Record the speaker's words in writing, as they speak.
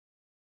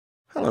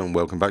Hello and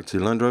welcome back to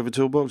Land Rover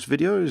Toolbox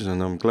videos,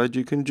 and I'm glad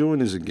you can join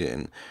us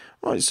again.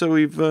 Right, so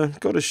we've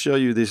got to show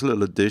you this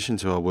little addition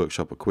to our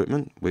workshop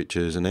equipment, which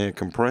is an air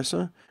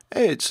compressor.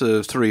 It's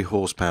a 3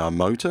 horsepower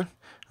motor,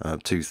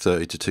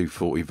 230 to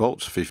 240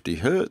 volts, 50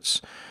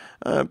 hertz.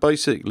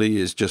 Basically,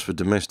 it's just for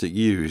domestic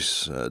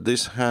use.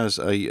 This has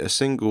a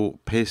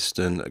single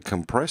piston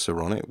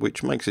compressor on it,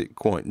 which makes it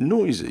quite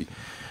noisy.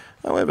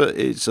 However,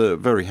 it's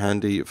very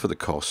handy for the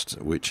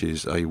cost, which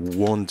is a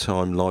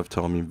one-time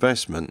lifetime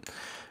investment.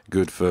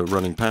 Good for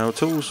running power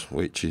tools,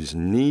 which is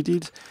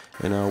needed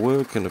in our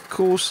work, and of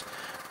course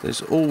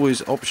there's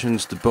always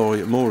options to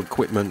buy more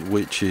equipment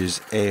which is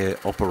air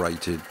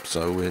operated.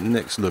 So we're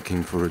next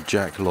looking for a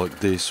jack like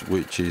this,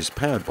 which is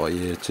powered by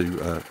air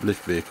to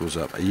lift vehicles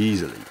up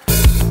easily.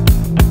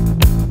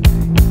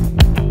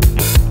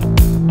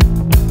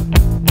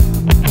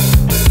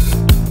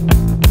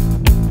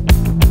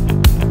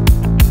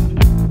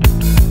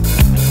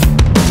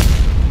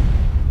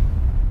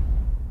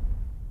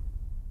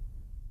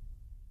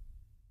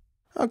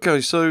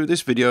 Okay, so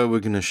this video we're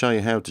going to show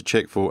you how to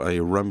check for a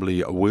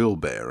rumbly wheel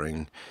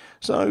bearing.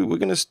 So we're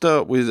going to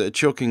start with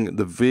chocking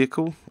the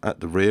vehicle at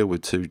the rear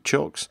with 2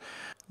 chocks,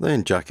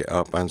 then jack it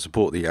up and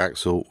support the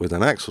axle with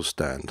an axle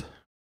stand.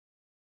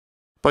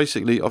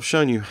 Basically, I've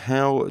shown you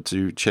how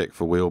to check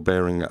for wheel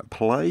bearing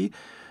play,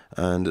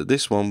 and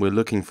this one we're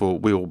looking for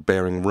wheel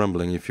bearing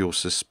rumbling if you're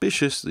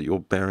suspicious that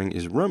your bearing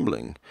is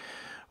rumbling.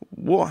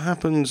 What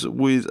happens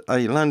with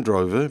a Land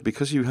Rover,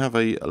 because you have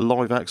a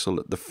live axle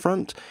at the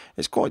front,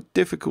 it's quite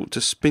difficult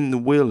to spin the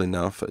wheel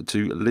enough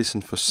to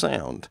listen for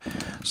sound.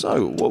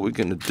 So what we're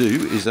going to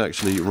do is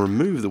actually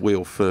remove the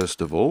wheel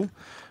first of all.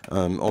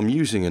 I'm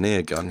using an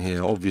air gun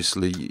here.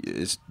 Obviously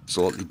it's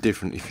slightly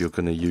different if you're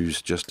going to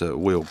use just a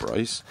wheel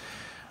brace.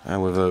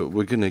 However,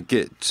 we're going to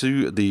get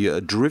to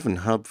the driven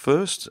hub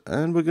first,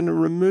 and we're going to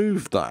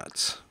remove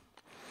that.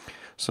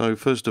 So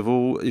first of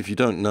all, if you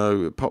don't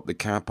know, pop the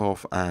cap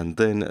off and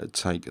then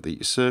take the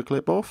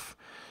circlip off.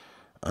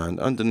 And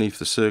underneath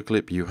the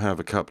circlip you have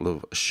a couple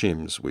of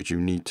shims which you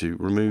need to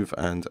remove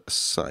and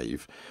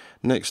save.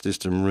 Next is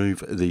to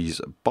remove these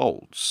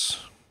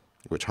bolts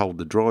which hold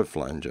the drive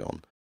flange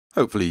on.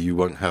 Hopefully you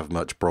won't have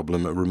much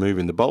problem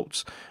removing the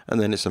bolts, and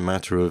then it's a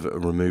matter of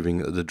removing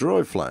the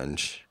drive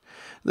flange.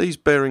 These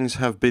bearings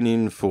have been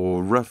in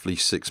for roughly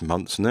 6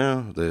 months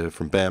now. They're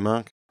from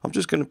Bearmark. I'm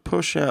just going to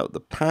push out the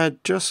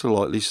pad just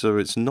slightly so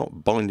it's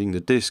not binding the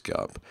disc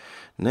up.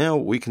 Now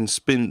we can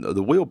spin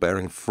the wheel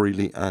bearing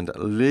freely and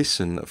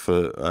listen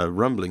for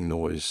rumbling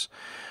noise.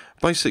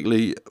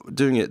 Basically,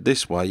 doing it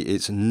this way,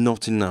 it's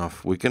not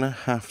enough. We're going to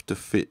have to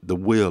fit the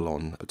wheel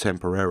on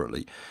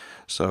temporarily.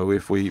 So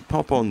if we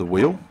pop on the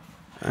wheel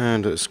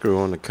and screw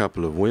on a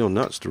couple of wheel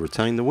nuts to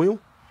retain the wheel,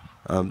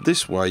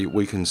 this way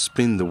we can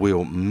spin the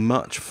wheel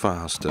much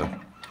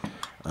faster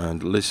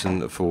and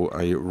listen for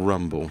a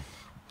rumble.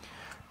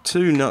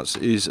 2 nuts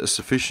is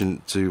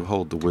sufficient to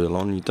hold the wheel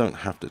on. You don't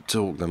have to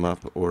torque them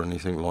up or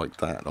anything like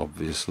that,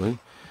 obviously.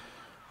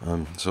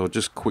 So I'll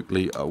just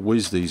quickly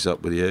whiz these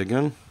up with the air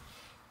gun.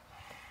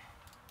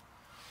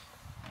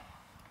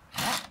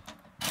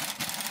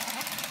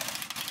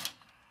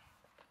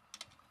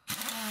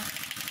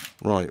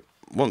 Right,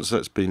 once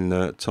that's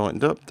been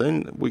tightened up,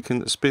 then we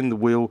can spin the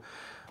wheel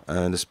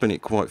and spin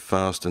it quite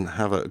fast and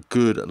have a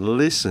good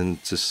listen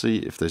to see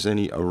if there's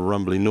any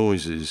rumbly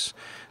noises.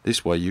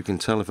 This way you can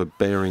tell if a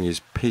bearing is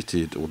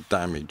pitted or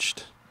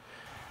damaged.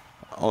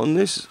 On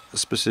this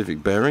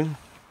specific bearing,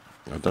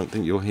 I don't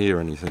think you'll hear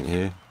anything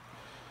here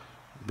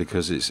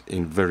because it's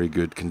in very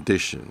good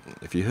condition.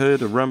 If you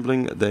heard a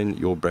rumbling, then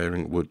your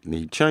bearing would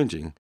need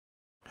changing.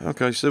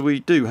 Okay, so we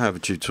do have a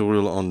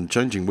tutorial on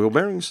changing wheel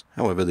bearings.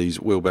 However,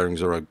 these wheel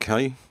bearings are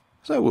okay.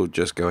 So we'll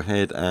just go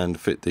ahead and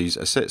fit these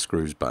set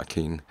screws back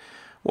in.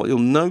 What you'll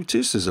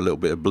notice is a little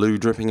bit of blue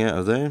dripping out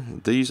of there.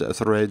 These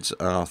threads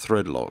are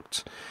thread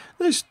locked.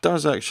 This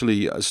does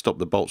actually stop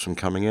the bolts from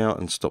coming out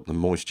and stop the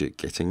moisture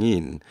getting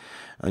in.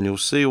 And you'll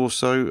see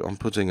also I'm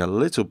putting a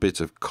little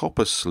bit of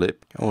copper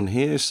slip on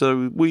here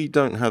so we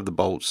don't have the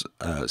bolts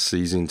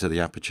seize into the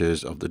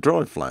apertures of the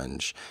drive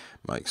flange.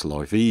 Makes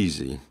life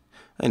easy.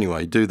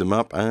 Anyway, do them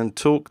up and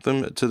torque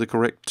them to the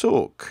correct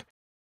torque.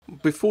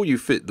 Before you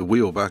fit the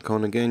wheel back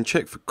on again,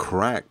 check for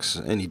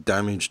cracks, any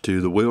damage to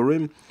the wheel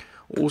rim.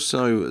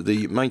 Also,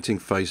 the mating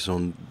face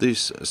on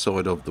this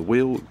side of the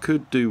wheel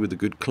could do with a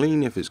good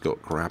clean if it's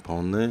got crap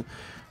on there.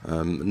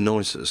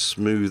 Nice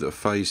smooth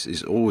face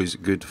is always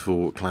good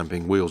for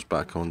clamping wheels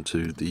back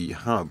onto the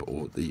hub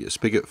or the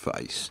spigot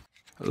face.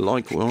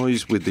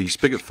 Likewise with the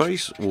spigot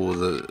face or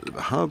the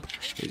hub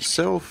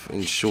itself,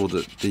 ensure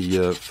that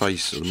the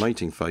face or the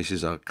mating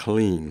faces are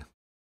clean.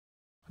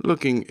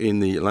 Looking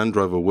in the Land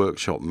Rover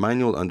workshop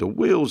manual under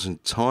wheels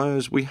and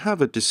tyres, we have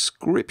a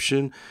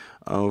description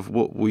of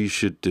what we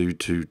should do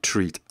to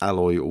treat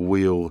alloy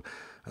wheel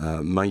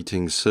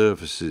mating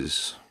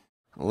surfaces.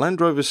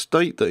 Land Rover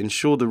state that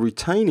ensure the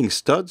retaining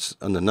studs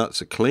and the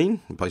nuts are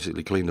clean,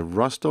 basically clean the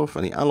rust off,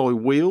 and the alloy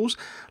wheels,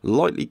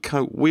 lightly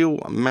coat wheel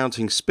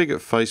mounting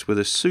spigot face with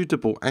a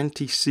suitable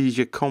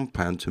anti-seizure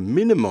compound to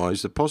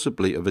minimise the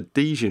possibility of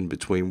adhesion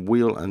between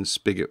wheel and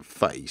spigot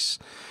face,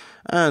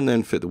 and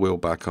then fit the wheel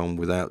back on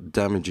without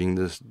damaging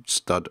the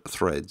stud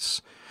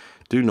threads.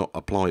 Do not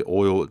apply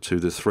oil to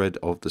the thread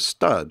of the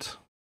stud.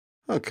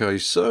 Okay,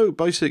 so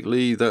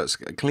basically that's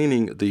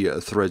cleaning the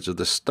threads of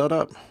the stud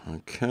up.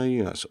 Okay,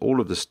 that's all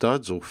of the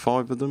studs, all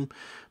 5 of them.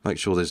 Make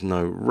sure there's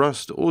no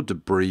rust or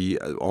debris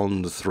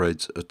on the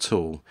threads at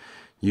all.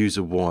 Use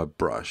a wire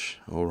brush,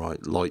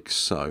 alright, like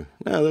so.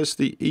 Now that's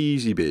the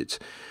easy bit.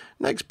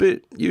 Next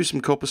bit, use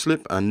some copper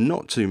slip and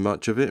not too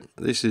much of it.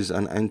 This is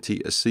an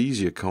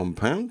anti-seizure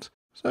compound.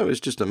 So it's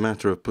just a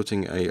matter of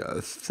putting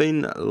a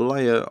thin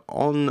layer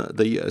on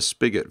the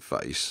spigot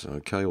face,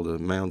 okay, or the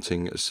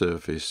mounting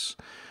surface,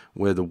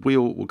 where the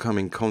wheel will come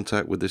in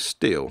contact with the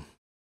steel.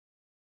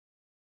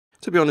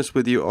 To be honest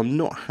with you, I'm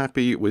not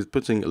happy with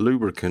putting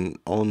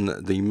lubricant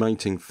on the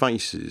mating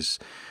faces.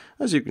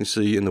 As you can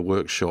see in the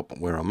workshop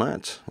where I'm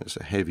at, it's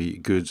a heavy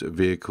goods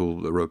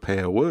vehicle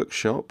repair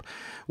workshop,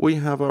 we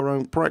have our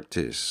own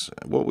practice.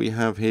 What we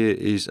have here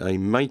is a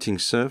mating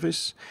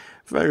surface,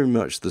 very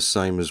much the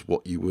same as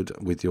what you would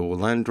with your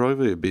Land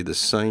Rover. It would be the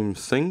same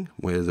thing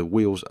where the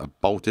wheels are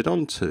bolted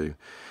onto.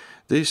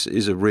 This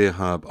is a rear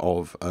hub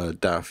of a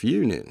DAF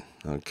unit,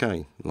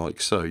 okay,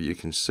 like so, you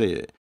can see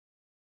it.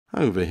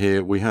 Over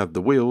here we have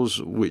the wheels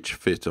which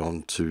fit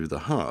onto the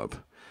hub.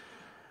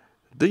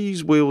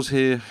 These wheels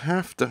here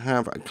have to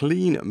have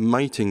clean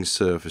mating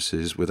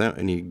surfaces without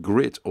any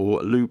grit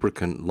or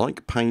lubricant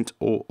like paint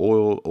or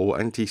oil or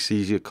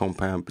anti-seizure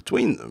compound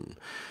between them.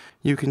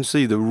 You can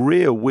see the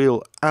rear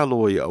wheel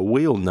alloy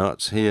wheel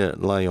nuts here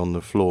lay on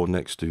the floor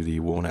next to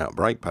the worn out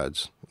brake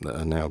pads that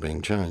are now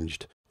being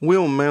changed.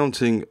 Wheel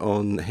mounting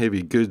on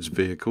heavy goods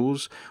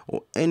vehicles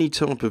or any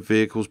type of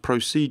vehicles,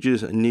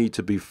 procedures need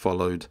to be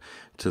followed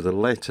to the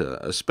letter,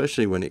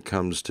 especially when it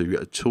comes to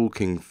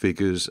torquing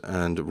figures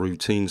and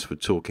routines for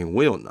torquing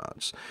wheel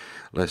nuts,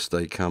 lest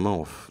they come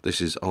off.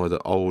 This is either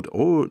old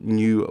or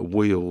new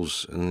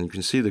wheels, and you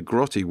can see the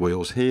grotty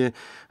wheels here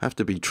have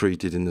to be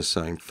treated in the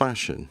same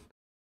fashion.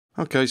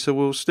 Okay, so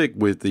we'll stick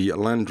with the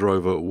Land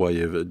Rover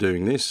way of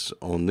doing this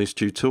on this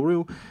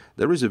tutorial.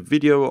 There is a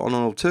video on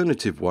an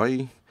alternative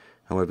way.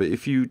 However,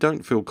 if you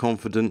don't feel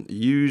confident,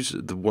 use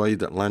the way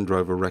that Land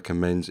Rover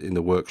recommends in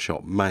the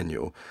workshop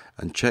manual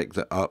and check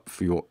that up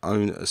for your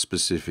own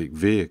specific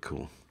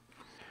vehicle.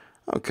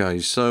 Okay,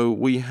 so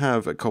we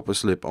have a copper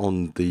slip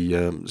on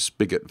the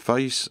spigot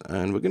face,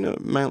 and we're going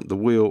to mount the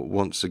wheel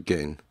once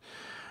again.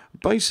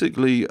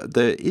 Basically,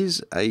 there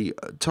is a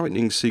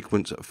tightening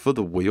sequence for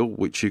the wheel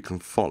which you can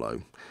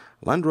follow.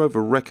 Land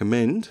Rover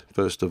recommend,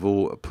 first of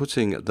all,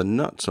 putting the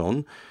nuts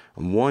on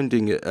and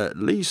winding at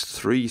least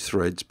 3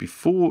 threads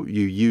before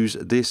you use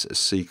this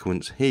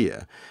sequence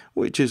here,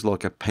 which is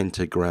like a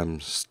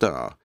pentagram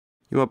star.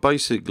 You are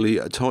basically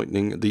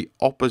tightening the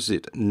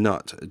opposite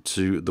nut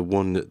to the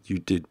one that you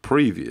did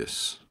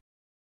previous.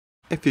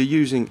 If you're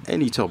using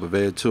any type of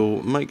air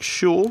tool, make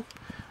sure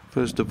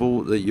first of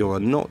all that you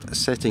are not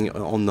setting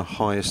on the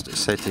highest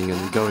setting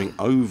and going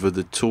over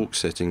the torque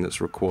setting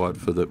that's required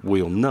for the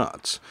wheel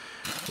nuts.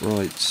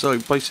 Right, so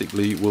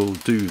basically we'll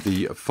do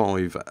the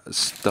 5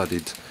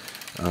 studded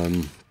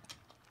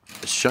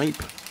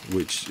shape,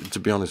 which to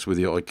be honest with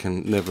you I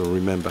can never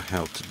remember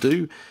how to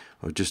do.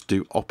 I just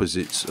do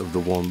opposites of the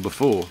one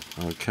before.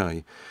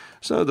 Okay,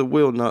 so the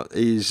wheel nut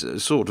is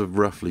sort of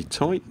roughly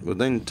tight. We'll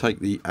then take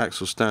the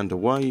axle stand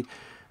away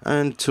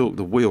and torque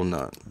the wheel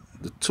nut.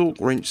 The torque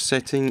wrench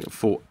setting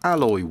for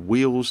alloy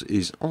wheels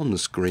is on the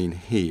screen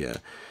here.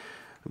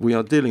 We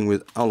are dealing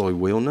with alloy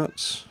wheel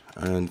nuts,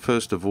 and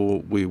first of all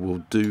we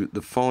will do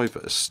the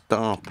 5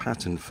 star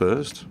pattern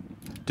first,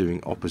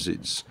 doing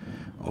opposites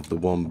of the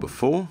one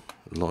before,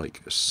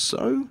 like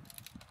so.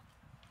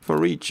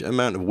 For each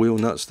amount of wheel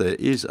nuts there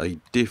is a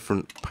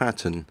different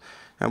pattern.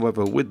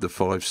 However, with the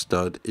 5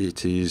 stud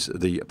it is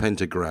the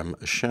pentagram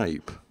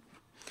shape.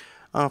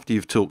 After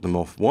you've torqued them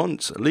off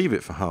once, leave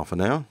it for half an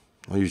hour.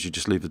 I usually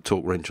just leave the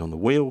torque wrench on the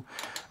wheel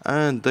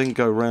and then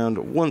go round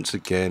once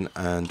again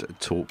and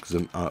torque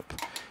them up.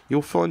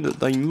 You'll find that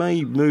they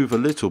may move a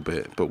little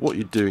bit, but what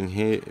you're doing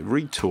here,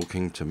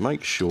 re-torquing to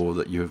make sure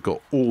that you have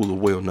got all the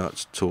wheel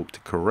nuts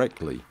torqued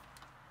correctly.